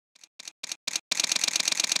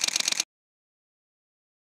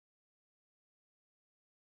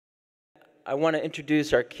I want to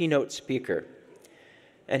introduce our keynote speaker.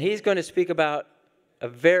 And he's going to speak about a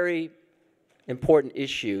very important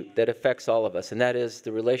issue that affects all of us, and that is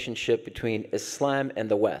the relationship between Islam and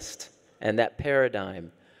the West, and that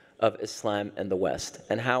paradigm of Islam and the West,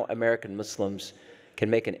 and how American Muslims can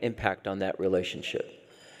make an impact on that relationship.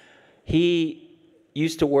 He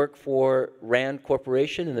used to work for RAND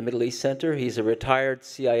Corporation in the Middle East Center. He's a retired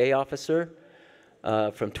CIA officer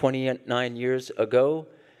from 29 years ago.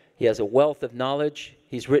 He has a wealth of knowledge.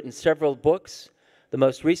 He's written several books. The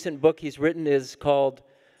most recent book he's written is called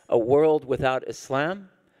A World Without Islam,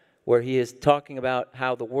 where he is talking about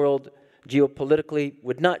how the world geopolitically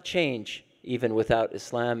would not change even without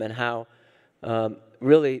Islam, and how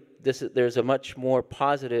really there's a much more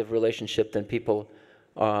positive relationship than people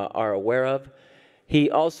are aware of.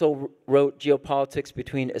 He also wrote Geopolitics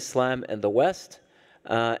Between Islam and the West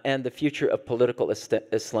and the Future of Political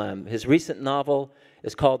Islam. His recent novel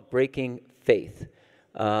is called Breaking Faith.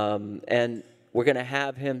 And we're going to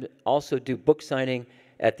have him also do book signing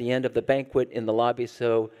at the end of the banquet in the lobby,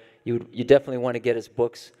 so you definitely want to get his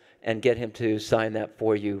books and get him to sign that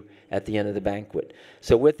for you at the end of the banquet.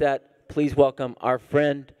 So with that, please welcome our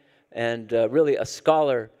friend and really a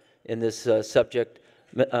scholar in this subject,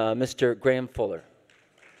 Mr. Graham Fuller.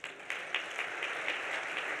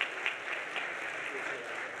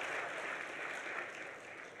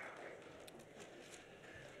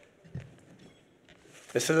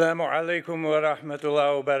 Assalamu alaikum wa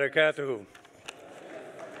rahmatullahi wa barakatuhu.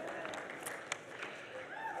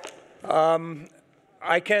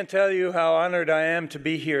 I can't tell you how honored I am to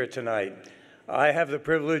be here tonight. I have the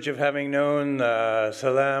privilege of having known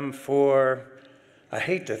Salam for, I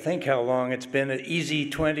hate to think how long it's been, an easy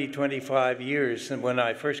 20, 25 years since when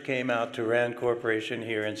I first came out to RAND Corporation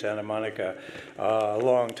here in Santa Monica a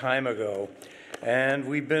long time ago. And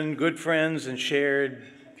we've been good friends and shared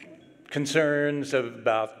concerns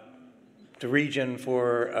about the region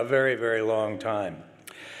for a very, very long time.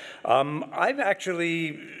 I've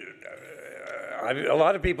actually, a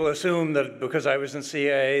lot of people assume that because I was in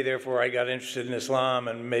CIA, therefore I got interested in Islam,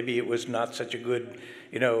 and maybe it was not such a good,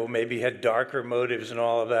 maybe had darker motives and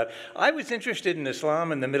all of that. I was interested in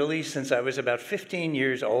Islam in the Middle East since I was about 15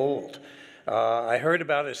 years old. I heard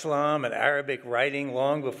about Islam and Arabic writing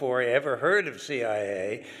long before I ever heard of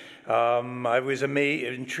CIA. I was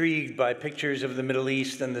intrigued by pictures of the Middle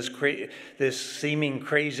East and this seeming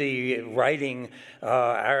crazy writing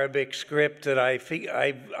Arabic script that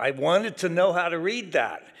I wanted to know how to read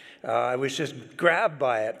that. I was just grabbed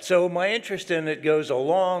by it. So my interest in it goes a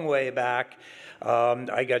long way back.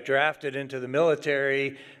 I got drafted into the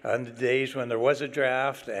military in the days when there was a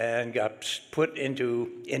draft, and got put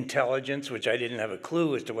into intelligence, which I didn't have a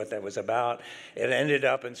clue as to what that was about. It ended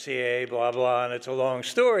up in CIA, blah, blah, and it's a long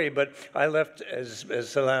story, but I left, as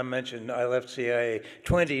Salam mentioned, I left CIA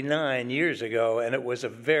 29 years ago, and it was a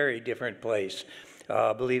very different place,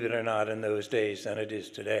 believe it or not, in those days than it is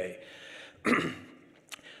today.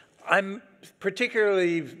 I'm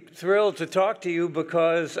particularly thrilled to talk to you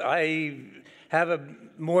because I have a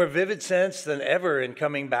more vivid sense than ever in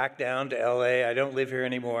coming back down to LA. I don't live here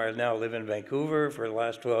anymore. I now live in Vancouver for the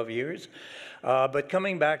last 12 years. But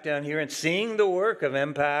coming back down here and seeing the work of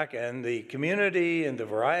MPAC and the community and the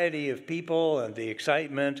variety of people and the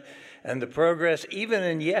excitement and the progress, even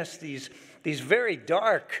in, yes, these very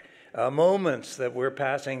dark moments that we're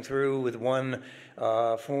passing through with one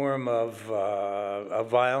form of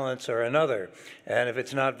violence or another. And if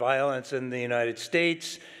it's not violence in the United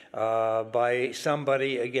States, by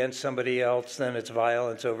somebody against somebody else, then it's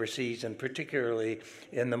violence overseas, and particularly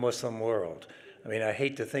in the Muslim world. I mean, I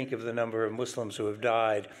hate to think of the number of Muslims who have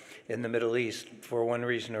died in the Middle East for one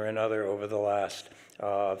reason or another over the last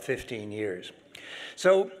 15 years.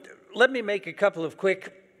 So let me make a couple of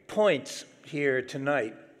quick points here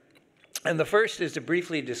tonight. And the first is to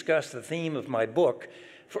briefly discuss the theme of my book,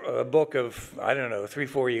 a book of, I don't know, 3,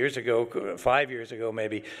 4 years ago, 5 years ago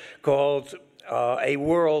maybe, called A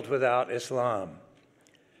World Without Islam.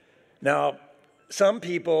 Now, some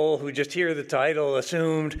people who just hear the title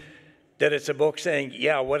assumed that it's a book saying,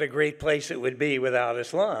 yeah, what a great place it would be without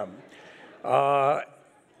Islam.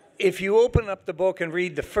 If you open up the book and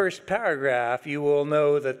read the first paragraph, you will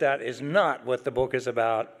know that that is not what the book is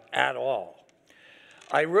about at all.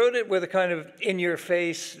 I wrote it with a kind of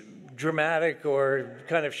in-your-face, dramatic or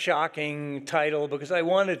kind of shocking title because I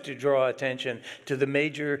wanted to draw attention to the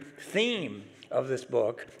major theme of this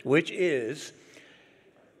book, which is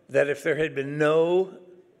that if there had been no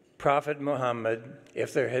Prophet Muhammad,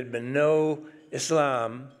 if there had been no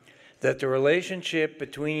Islam, that the relationship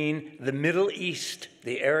between the Middle East,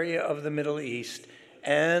 the area of the Middle East,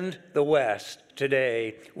 and the West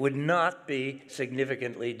today would not be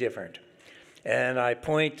significantly different. And I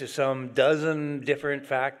point to some dozen different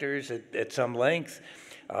factors at some length,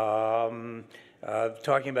 talking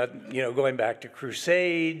about, going back to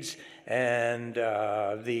Crusades and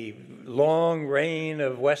the long reign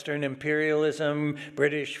of Western imperialism,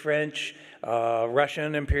 British, French,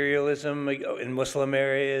 Russian imperialism in Muslim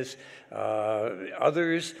areas,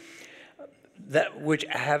 others which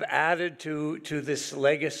have added to this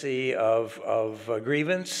legacy of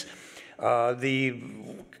grievance. The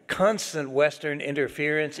constant Western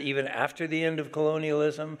interference, even after the end of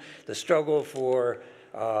colonialism, the struggle for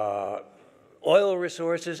oil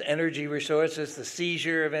resources, energy resources, the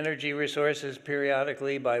seizure of energy resources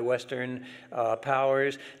periodically by Western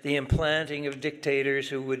powers, the implanting of dictators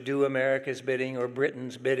who would do America's bidding or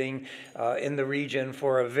Britain's bidding in the region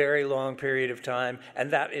for a very long period of time,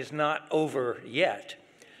 and that is not over yet.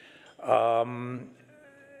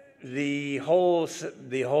 The whole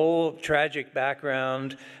tragic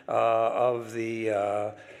background of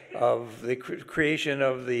the creation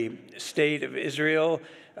of the State of Israel,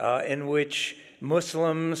 in which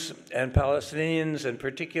Muslims and Palestinians, in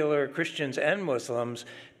particular Christians and Muslims,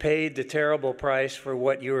 paid the terrible price for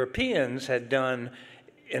what Europeans had done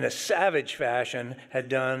in a savage fashion, had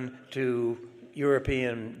done to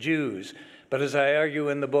European Jews. But as I argue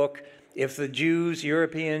in the book, if the Jews,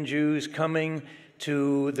 European Jews coming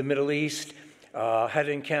to the Middle East, had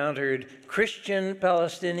encountered Christian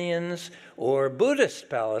Palestinians or Buddhist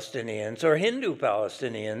Palestinians or Hindu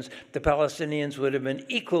Palestinians, the Palestinians would have been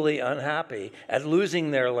equally unhappy at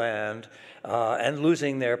losing their land and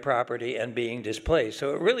losing their property and being displaced.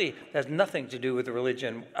 So it really has nothing to do with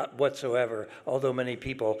religion whatsoever, although many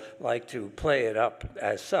people like to play it up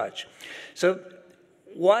as such. So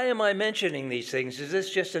why am I mentioning these things? Is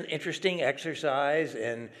this just an interesting exercise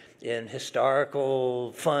in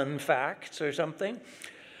historical fun facts or something?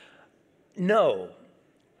 No.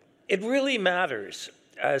 It really matters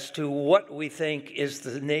as to what we think is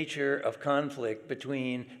the nature of conflict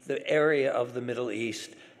between the area of the Middle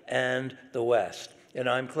East and the West. And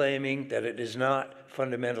I'm claiming that it is not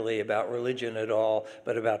fundamentally about religion at all,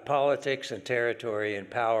 but about politics and territory and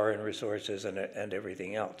power and resources and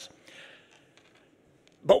everything else.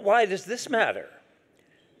 But why does this matter?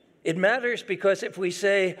 It matters because if we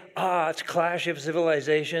say, it's a clash of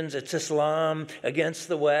civilizations, it's Islam against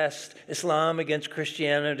the West, Islam against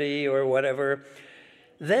Christianity or whatever,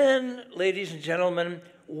 then, ladies and gentlemen,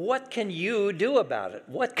 what can you do about it?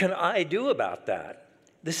 What can I do about that?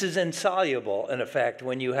 This is insoluble, in effect,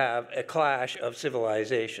 when you have a clash of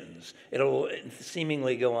civilizations. It'll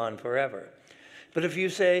seemingly go on forever. But if you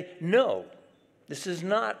say, no, this is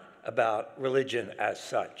not about religion as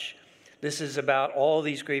such. This is about all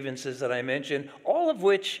these grievances that I mentioned, all of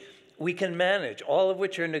which we can manage, all of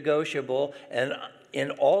which are negotiable, and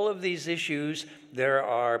in all of these issues, there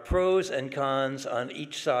are pros and cons on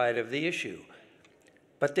each side of the issue.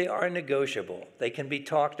 But they are negotiable. They can be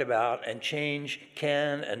talked about, and change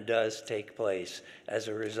can and does take place as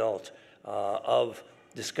a result of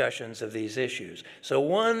discussions of these issues. So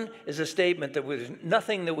one is a statement that there's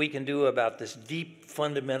nothing that we can do about this deep,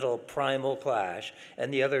 fundamental, primal clash,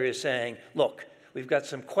 and the other is saying, look, we've got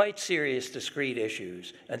some quite serious discrete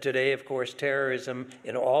issues, and today, of course, terrorism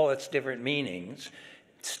in all its different meanings,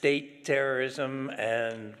 state terrorism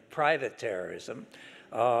and private terrorism,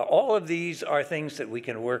 all of these are things that we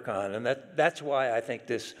can work on, and that's why I think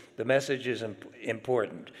the message is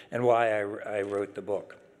important and why I wrote the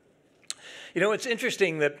book. You know, it's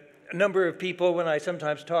interesting that a number of people, when I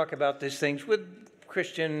sometimes talk about these things with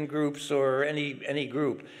Christian groups or any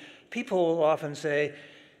group, people will often say,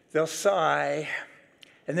 they'll sigh,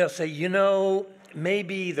 and they'll say, you know,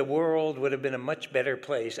 maybe the world would have been a much better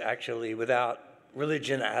place, actually, without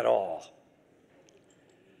religion at all.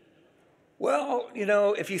 Well, you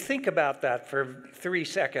know, if you think about that for 3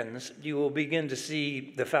 seconds, you will begin to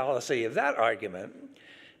see the fallacy of that argument,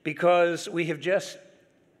 because we have just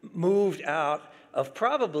moved out of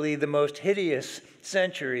probably the most hideous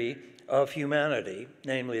century of humanity,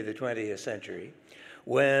 namely the 20th century,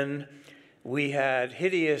 when we had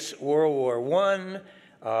hideous World War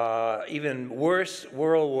I, even worse,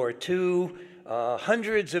 World War II,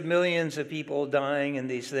 hundreds of millions of people dying in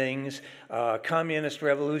these things, communist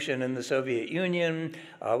revolution in the Soviet Union,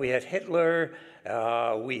 we had Hitler,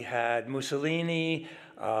 we had Mussolini,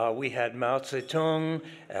 we had Mao Zedong,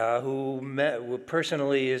 who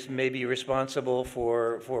personally is maybe responsible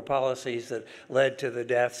for policies that led to the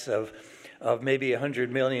deaths of maybe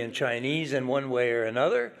 100 million Chinese in one way or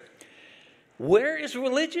another. Where is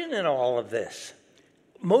religion in all of this?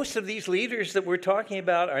 most of these leaders that we're talking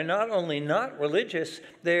about are not only not religious,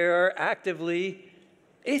 they are actively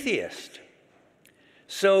atheist.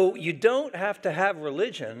 So you don't have to have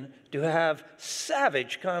religion to have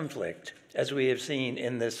savage conflict, as we have seen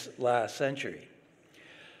in this last century.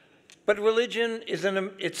 But religion is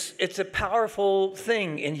it's a powerful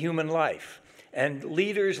thing in human life, and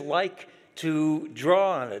leaders like to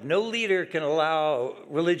draw on it. No leader can allow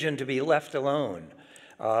religion to be left alone.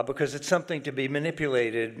 Because it's something to be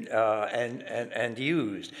manipulated and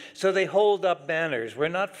used. So they hold up banners. We're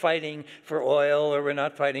not fighting for oil, or we're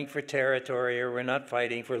not fighting for territory, or we're not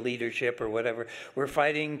fighting for leadership or whatever. We're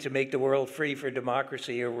fighting to make the world free for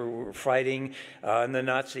democracy, or we're fighting, in the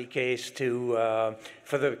Nazi case, for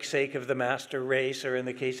the sake of the master race, or in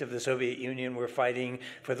the case of the Soviet Union, we're fighting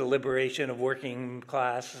for the liberation of working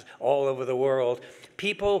class all over the world.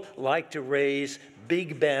 People like to raise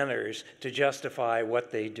big banners to justify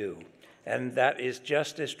what they do. And that is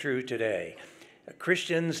just as true today.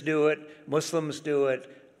 Christians do it, Muslims do it,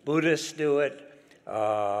 Buddhists do it,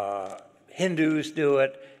 Hindus do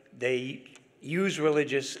it. They use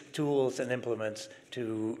religious tools and implements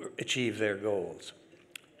to achieve their goals.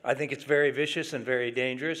 I think it's very vicious and very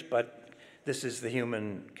dangerous, but this is the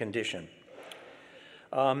human condition.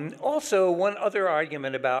 Also, one other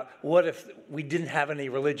argument about what if we didn't have any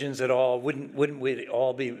religions at all, wouldn't we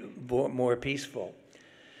all be more peaceful?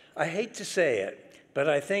 I hate to say it, but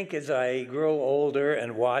I think as I grow older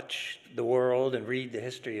and watch the world and read the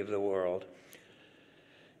history of the world,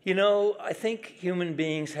 I think human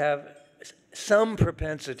beings have some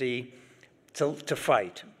propensity to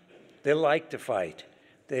fight. They like to fight.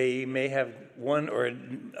 They may have one or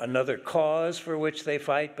another cause for which they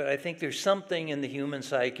fight, but I think there's something in the human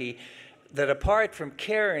psyche that, apart from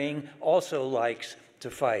caring, also likes to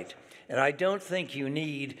fight. And I don't think you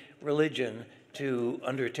need religion to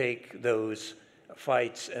undertake those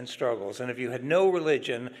fights and struggles. And if you had no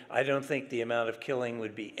religion, I don't think the amount of killing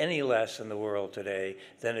would be any less in the world today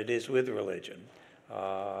than it is with religion.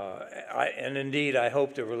 And indeed, I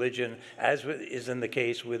hope that religion, as is in the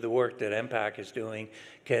case with the work that MPAC is doing,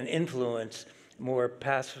 can influence more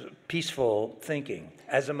peaceful thinking,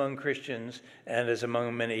 as among Christians and as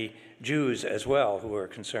among many Jews as well who are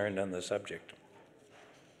concerned on the subject.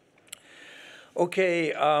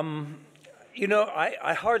 Okay,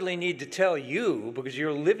 I hardly need to tell you, because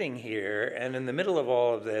you're living here and in the middle of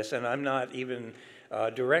all of this, and I'm not even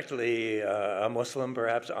directly a Muslim,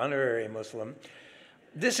 perhaps honorary Muslim.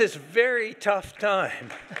 This is a very tough time.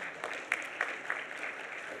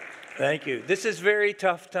 Thank you. This is a very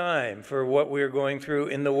tough time for what we're going through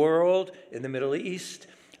in the world, in the Middle East,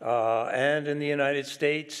 and in the United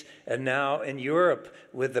States, and now in Europe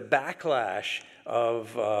with the backlash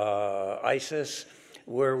of ISIS,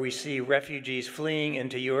 where we see refugees fleeing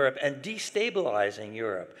into Europe and destabilizing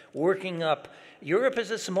Europe, working up. Europe is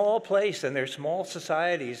a small place, and they're small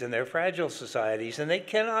societies, and they're fragile societies, and they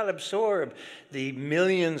cannot absorb the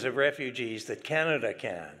millions of refugees that Canada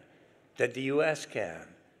can, that the US can,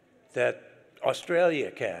 that Australia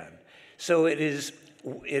can. So it is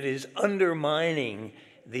undermining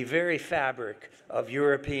the very fabric of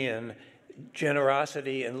European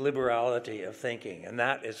generosity and liberality of thinking, and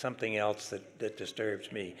that is something else that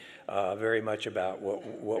disturbs me very much about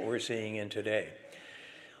what we're seeing in today.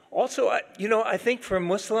 Also, I think for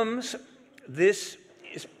Muslims, this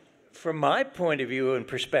is, from my point of view and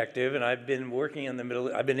perspective, and I've been working in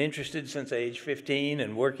the I've been interested since age 15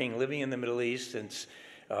 and living in the Middle East since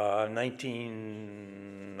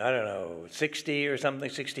 60 or something,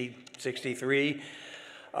 63.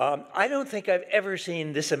 I don't think I've ever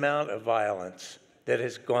seen this amount of violence that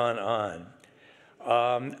has gone on.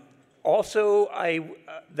 Also,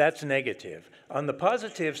 that's negative. On the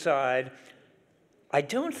positive side, I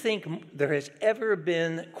don't think there has ever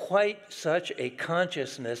been quite such a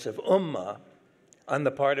consciousness of ummah on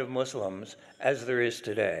the part of Muslims as there is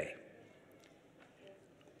today.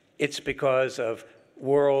 It's because of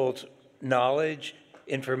world knowledge,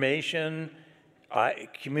 information,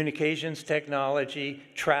 communications technology,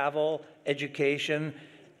 travel, education.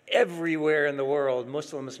 Everywhere in the world,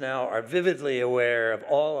 Muslims now are vividly aware of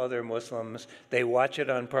all other Muslims. They watch it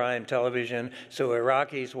on prime television. So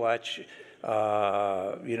Iraqis watch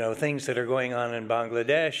things that are going on in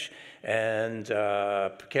Bangladesh, and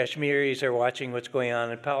Kashmiris are watching what's going on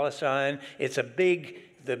in Palestine. It's a big,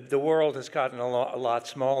 the world has gotten a lot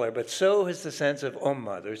smaller, but so has the sense of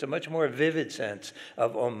ummah. There's a much more vivid sense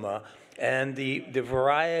of ummah, and the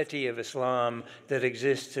variety of Islam that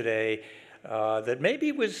exists today that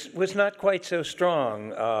maybe was not quite so strong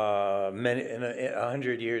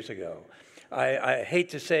 100 years ago. I hate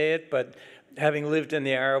to say it, but having lived in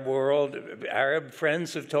the Arab world, Arab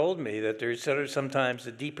friends have told me that there's sort of sometimes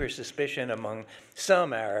a deeper suspicion among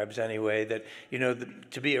some Arabs anyway that, you know,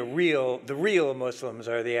 the real Muslims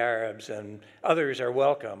are the Arabs and others are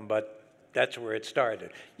welcome, but that's where it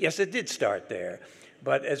started. Yes, it did start there.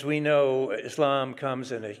 But as we know, Islam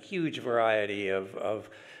comes in a huge variety of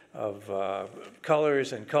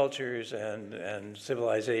colors and cultures and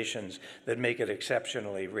civilizations that make it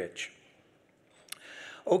exceptionally rich.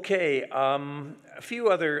 Okay, a few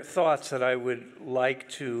other thoughts that I would like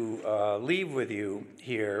to leave with you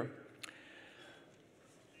here.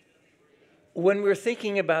 When we're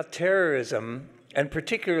thinking about terrorism, and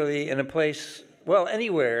particularly in a place, well,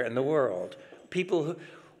 anywhere in the world,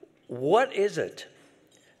 what is it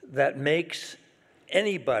that makes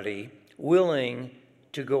anybody willing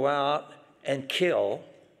to go out and kill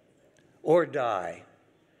or die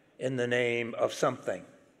in the name of something?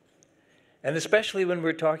 And especially when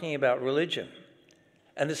we're talking about religion,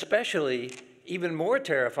 and especially even more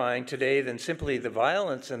terrifying today than simply the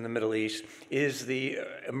violence in the Middle East is the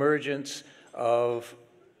emergence of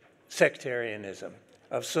sectarianism,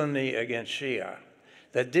 of Sunni against Shia,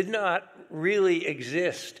 that did not really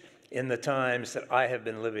exist in the times that I have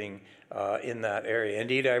been living in that area.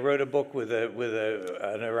 Indeed, I wrote a book with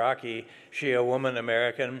an Iraqi Shia woman,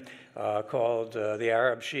 American, called The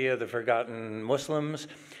Arab Shia, The Forgotten Muslims.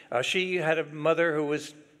 She had a mother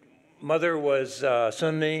whose mother was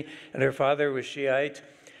Sunni and her father was Shiite.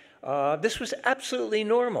 This was absolutely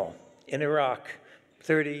normal in Iraq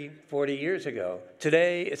 30, 40 years ago.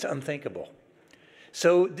 Today, it's unthinkable.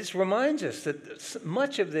 So this reminds us that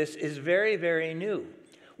much of this is very, very new.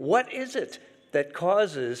 What is it that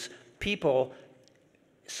causes people,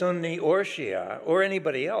 Sunni or Shia, or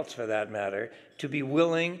anybody else for that matter, to be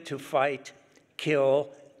willing to fight, kill,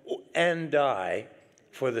 and die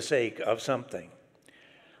for the sake of something?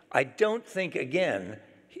 I don't think, I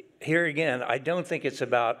don't think it's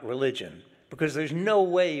about religion, because there's no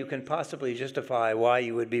way you can possibly justify why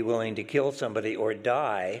you would be willing to kill somebody or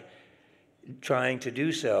die trying to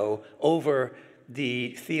do so over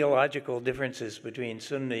the theological differences between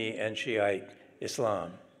Sunni and Shiite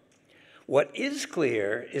Islam. What is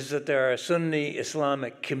clear is that there are Sunni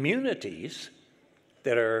Islamic communities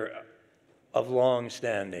that are of long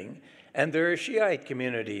standing, and there are Shiite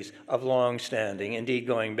communities of long standing, indeed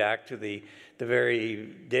going back to the very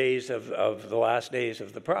days of the last days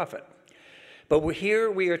of the Prophet. But here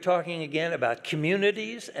we are talking again about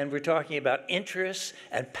communities, and we're talking about interests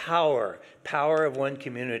and power of one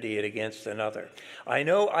community against another. I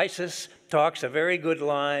know ISIS talks a very good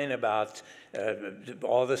line about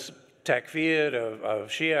all this takfir of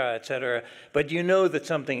Shia, etc., but you know that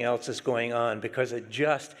something else is going on because it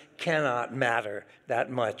just cannot matter that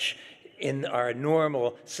much in our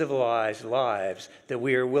normal civilized lives that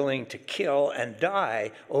we are willing to kill and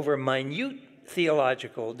die over minute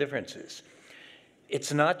theological differences.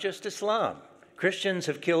 It's not just Islam. Christians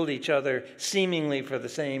have killed each other seemingly for the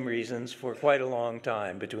same reasons for quite a long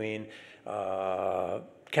time between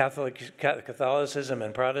Catholicism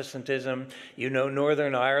and Protestantism. You know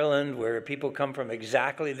Northern Ireland, where people come from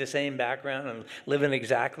exactly the same background and live in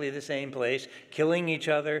exactly the same place, killing each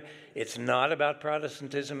other. It's not about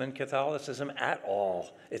Protestantism and Catholicism at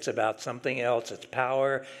all. It's about something else. It's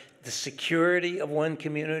power, the security of one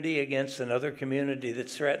community against another community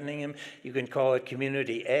that's threatening him. You can call it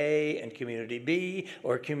community A and community B,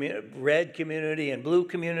 or red community and blue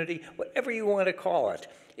community, whatever you want to call it.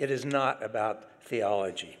 It is not about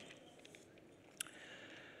theology.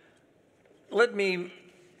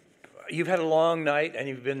 You've had a long night and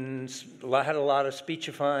you've had a lot of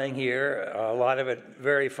speechifying here, a lot of it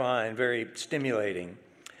very fine, very stimulating.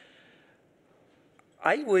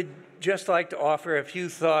 I would just like to offer a few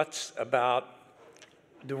thoughts about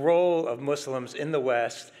the role of Muslims in the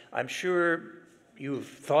West. I'm sure you've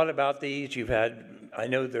thought about these. I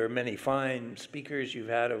know there are many fine speakers you've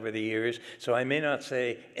had over the years, so I may not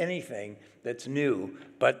say anything that's new,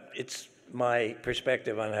 but it's my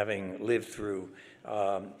perspective on having lived through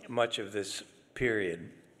much of this period.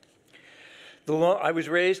 I was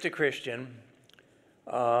raised a Christian.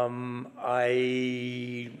 I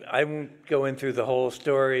won't go in through the whole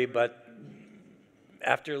story, but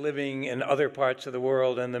after living in other parts of the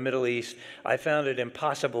world and the Middle East, I found it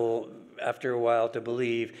impossible after a while to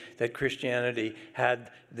believe that Christianity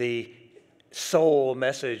had the sole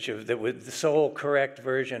message the sole correct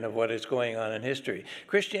version of what is going on in history.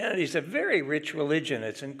 Christianity is a very rich religion.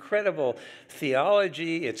 It's incredible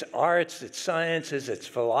theology, its arts, its sciences, its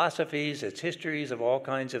philosophies, its histories of all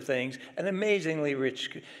kinds of things, and amazingly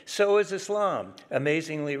rich. So is Islam,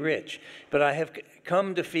 amazingly rich. But I have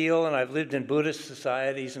come to feel, and I've lived in Buddhist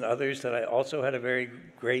societies and others that I also had a very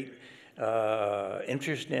great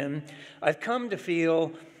interest in, I've come to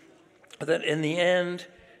feel that in the end,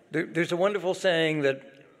 there's a wonderful saying that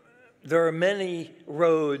there are many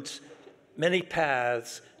roads, many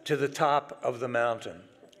paths to the top of the mountain.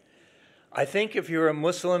 I think if you're a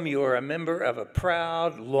Muslim, you are a member of a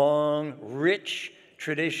proud, long, rich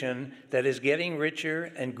tradition that is getting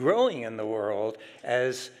richer and growing in the world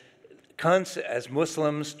as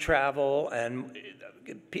Muslims travel and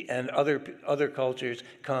other cultures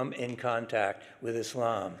come in contact with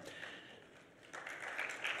Islam.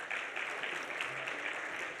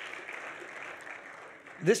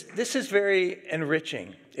 This is very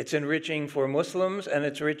enriching. It's enriching for Muslims, and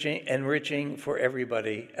it's enriching for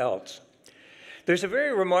everybody else. There's a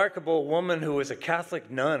very remarkable woman who was a Catholic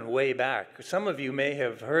nun way back. Some of you may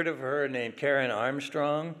have heard of her, named Karen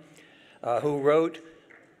Armstrong, who wrote,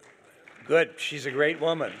 good, she's a great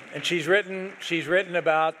woman. And she's written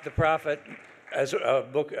about the Prophet, as a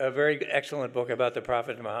very excellent book about the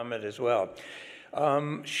Prophet Muhammad as well.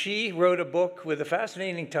 She wrote a book with a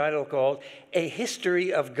fascinating title called A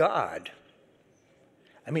History of God.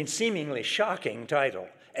 I mean, seemingly shocking title,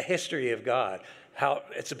 A History of God.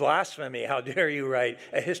 It's blasphemy. How dare you write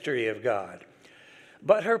a history of God?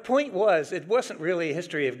 But her point was, it wasn't really a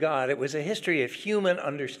history of God. It was a history of human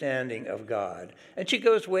understanding of God. And she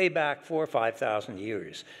goes way back 4,000 or 5,000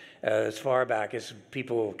 years, as far back as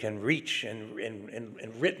people can reach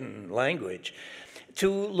in written language,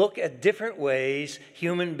 to look at different ways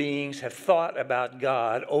human beings have thought about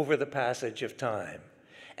God over the passage of time.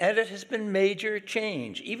 And it has been major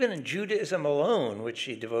change, even in Judaism alone, which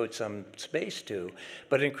she devotes some space to,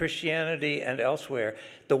 but in Christianity and elsewhere.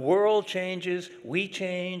 The world changes, we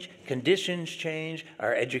change, conditions change,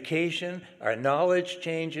 our education, our knowledge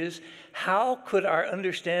changes. How could our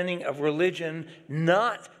understanding of religion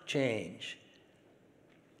not change?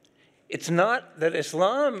 It's not that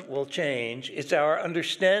Islam will change, it's our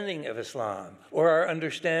understanding of Islam, or our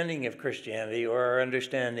understanding of Christianity, or our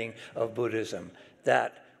understanding of Buddhism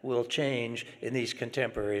that will change in these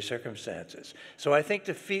contemporary circumstances. So I think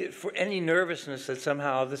for any nervousness that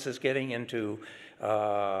somehow this is getting into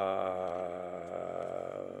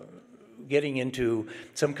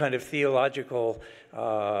some kind of theological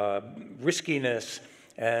riskiness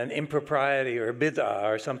and impropriety or bid'ah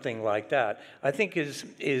or something like that, I think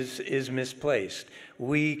is misplaced.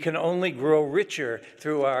 We can only grow richer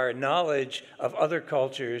through our knowledge of other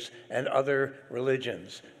cultures and other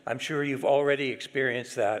religions. I'm sure you've already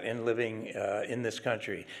experienced that in living in this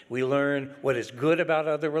country. We learn what is good about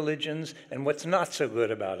other religions and what's not so good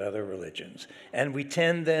about other religions. And we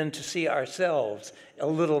tend then to see ourselves a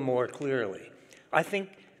little more clearly. I think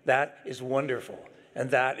that is wonderful. And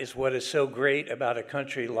that is what is so great about a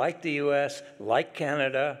country like the US, like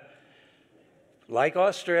Canada, like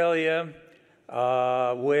Australia,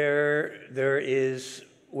 where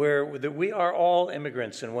we are all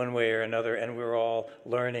immigrants in one way or another, and we're all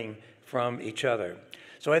learning from each other.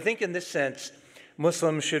 So I think in this sense,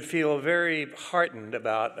 Muslims should feel very heartened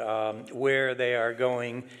about where they are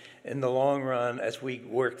going in the long run as we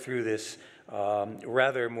work through this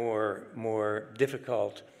rather more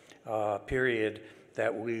difficult period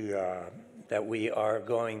that we are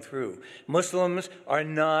going through. Muslims are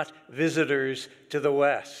not visitors to the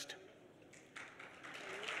West.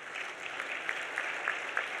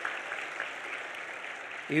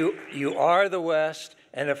 You are the West,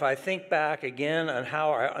 and if I think back again on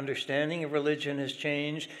how our understanding of religion has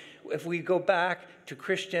changed, if we go back to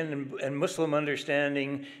Christian and Muslim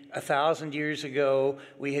understanding 1,000 years ago,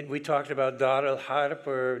 we talked about Dar al-Harb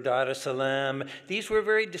or Dar al-Salam. These were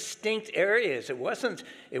very distinct areas. It wasn't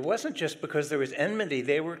just because there was enmity.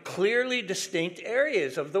 They were clearly distinct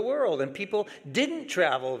areas of the world, and people didn't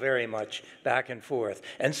travel very much back and forth.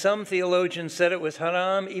 And some theologians said it was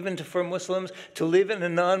haram, even for Muslims, to live in a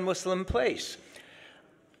non-Muslim place.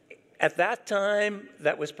 At that time,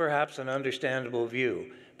 that was perhaps an understandable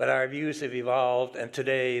view. But our views have evolved, and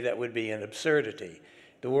today that would be an absurdity.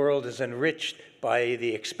 The world is enriched by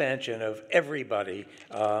the expansion of everybody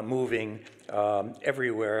moving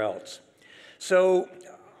everywhere else. So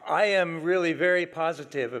I am really very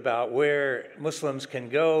positive about where Muslims can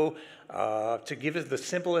go. To give us the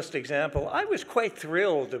simplest example, I was quite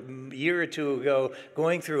thrilled a year or two ago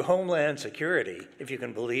going through Homeland Security, if you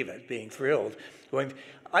can believe it, being thrilled.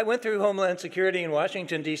 I went through Homeland Security in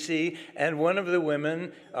Washington, D.C., and one of the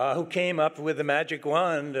women who came up with the magic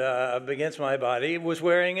wand against my body was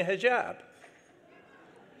wearing a hijab.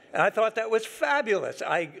 And I thought that was fabulous.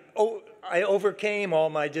 I overcame all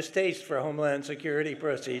my distaste for Homeland Security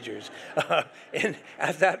procedures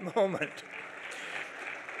at that moment.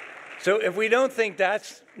 So if we don't think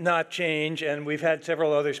that's not change, and we've had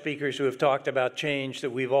several other speakers who have talked about change that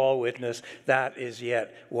we've all witnessed, that is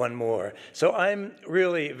yet one more. So I'm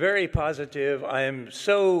really very positive. I am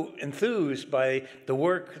so enthused by the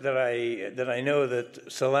work that I know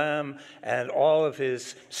that Salam and all of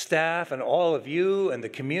his staff and all of you and the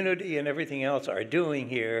community and everything else are doing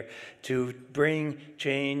here to bring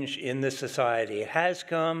change in this society. It has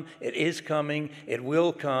come, it is coming, it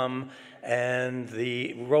will come. And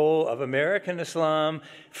the role of American Islam,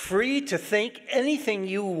 free to think anything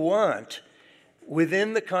you want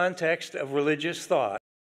within the context of religious thought,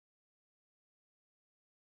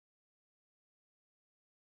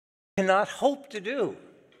 cannot hope to do.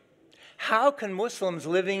 How can Muslims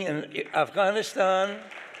living in Afghanistan,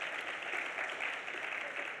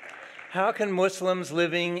 how can Muslims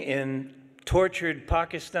living in tortured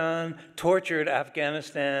Pakistan, tortured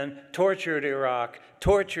Afghanistan, tortured Iraq,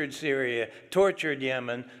 tortured Syria, tortured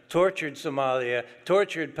Yemen, tortured Somalia,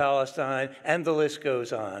 tortured Palestine, and the list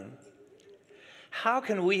goes on. How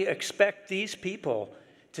can we expect these people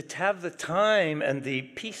to have the time and the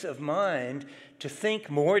peace of mind to think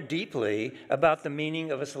more deeply about the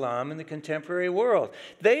meaning of Islam in the contemporary world?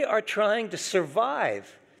 They are trying to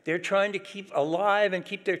survive. They're trying to keep alive and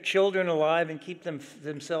keep their children alive and keep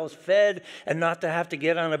themselves fed and not to have to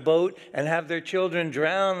get on a boat and have their children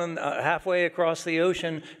drown halfway across the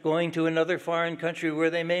ocean going to another foreign country where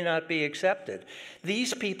they may not be accepted.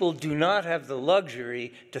 These people do not have the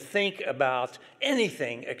luxury to think about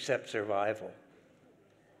anything except survival.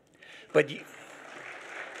 But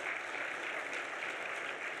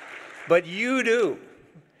you do.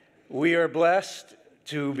 We are blessed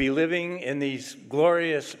to be living in these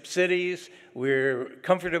glorious cities. We're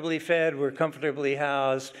comfortably fed, we're comfortably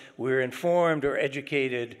housed, we're informed or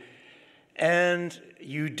educated, and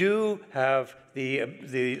you do have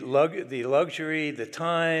the luxury, the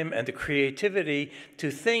time, and the creativity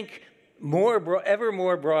to think ever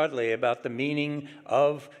more broadly about the meaning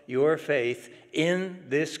of your faith in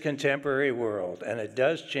this contemporary world. And it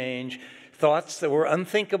does change. Thoughts that were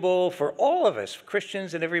unthinkable for all of us,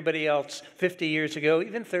 Christians and everybody else, 50 years ago,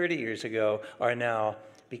 even 30 years ago, are now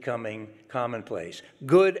becoming commonplace,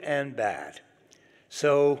 good and bad.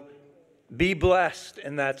 So be blessed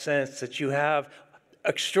in that sense that you have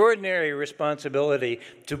extraordinary responsibility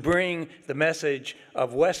to bring the message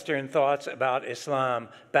of Western thoughts about Islam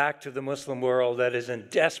back to the Muslim world that is in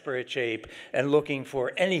desperate shape and looking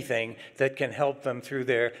for anything that can help them through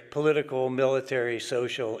their political, military,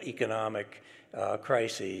 social, economic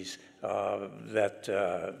crises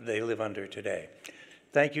that they live under today.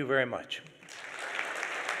 Thank you very much.